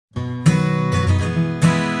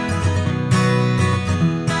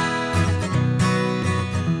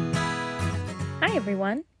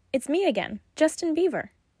It's me again, Justin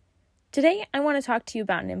Beaver. Today, I want to talk to you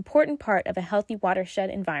about an important part of a healthy watershed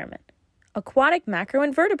environment, aquatic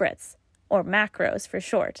macroinvertebrates, or macros for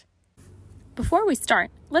short. Before we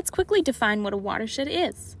start, let's quickly define what a watershed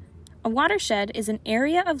is. A watershed is an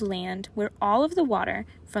area of land where all of the water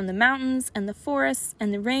from the mountains and the forests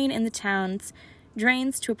and the rain in the towns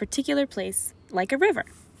drains to a particular place, like a river.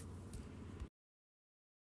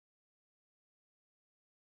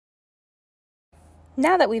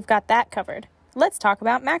 Now that we've got that covered, let's talk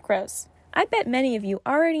about macros. I bet many of you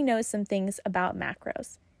already know some things about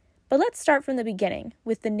macros, but let's start from the beginning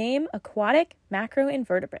with the name Aquatic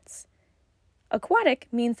Macroinvertebrates. Aquatic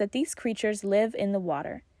means that these creatures live in the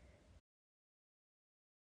water.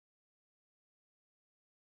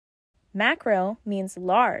 Macro means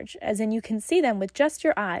large, as in you can see them with just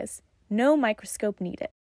your eyes, no microscope needed.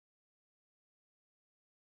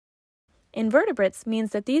 Invertebrates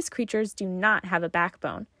means that these creatures do not have a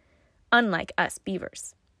backbone, unlike us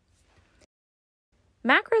beavers.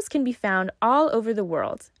 Macros can be found all over the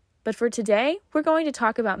world, but for today, we're going to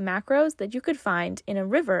talk about macros that you could find in a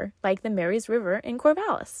river like the Marys River in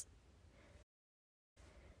Corvallis.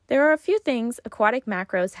 There are a few things aquatic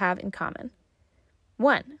macros have in common.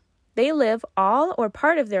 1. They live all or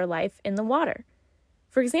part of their life in the water.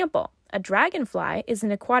 For example, a dragonfly is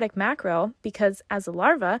an aquatic macro because as a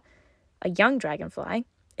larva, a young dragonfly,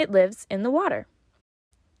 it lives in the water.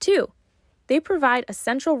 2. They provide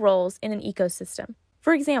essential roles in an ecosystem.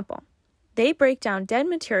 For example, they break down dead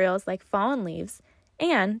materials like fallen leaves,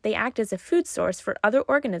 and they act as a food source for other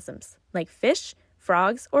organisms like fish,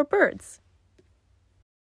 frogs, or birds.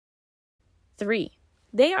 3.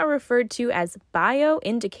 They are referred to as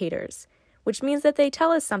bioindicators, which means that they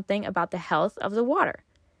tell us something about the health of the water.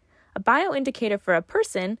 A bioindicator for a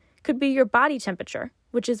person could be your body temperature,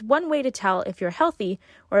 which is one way to tell if you're healthy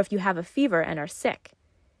or if you have a fever and are sick.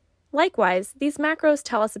 Likewise, these macros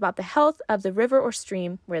tell us about the health of the river or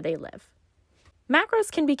stream where they live.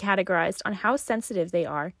 Macros can be categorized on how sensitive they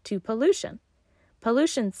are to pollution.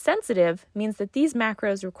 Pollution sensitive means that these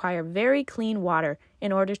macros require very clean water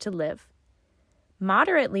in order to live.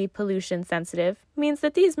 Moderately pollution sensitive means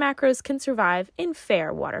that these macros can survive in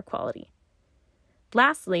fair water quality.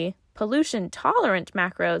 Lastly, pollution-tolerant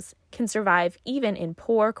macros can survive even in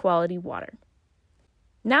poor quality water.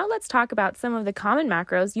 Now let's talk about some of the common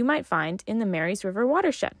macros you might find in the Marys River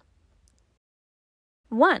watershed.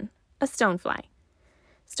 1. A stonefly.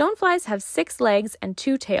 Stoneflies have 6 legs and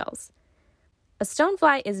 2 tails. A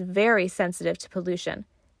stonefly is very sensitive to pollution.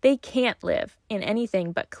 They can't live in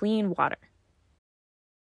anything but clean water.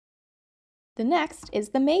 The next is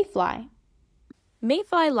the mayfly.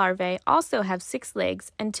 Mayfly larvae also have 6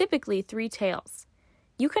 legs and typically 3 tails.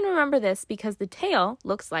 You can remember this because the tail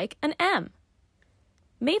looks like an M.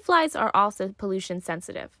 Mayflies are also pollution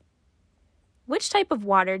sensitive. Which type of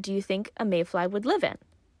water do you think a mayfly would live in?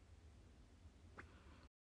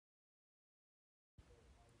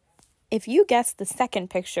 If you guessed the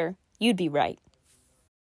second picture, you'd be right.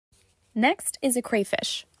 Next is a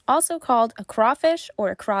crayfish, also called a crawfish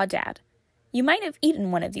or a crawdad. You might have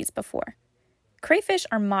eaten one of these before. Crayfish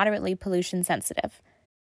are moderately pollution sensitive.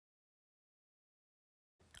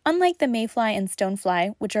 Unlike the mayfly and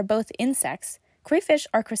stonefly, which are both insects, crayfish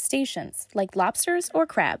are crustaceans, like lobsters or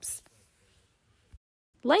crabs.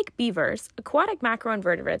 Like beavers, aquatic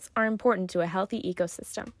macroinvertebrates are important to a healthy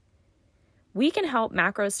ecosystem. We can help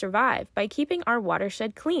macros survive by keeping our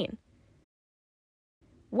watershed clean.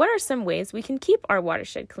 What are some ways we can keep our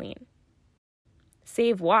watershed clean?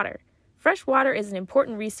 Save water. Fresh water is an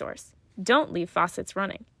important resource. Don't leave faucets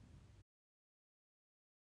running.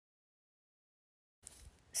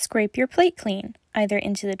 Scrape your plate clean, either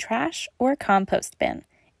into the trash or compost bin,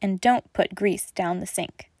 and don't put grease down the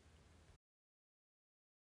sink.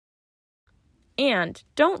 And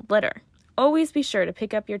don't litter. Always be sure to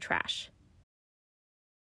pick up your trash.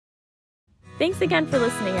 Thanks again for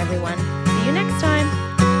listening, everyone. See you next time.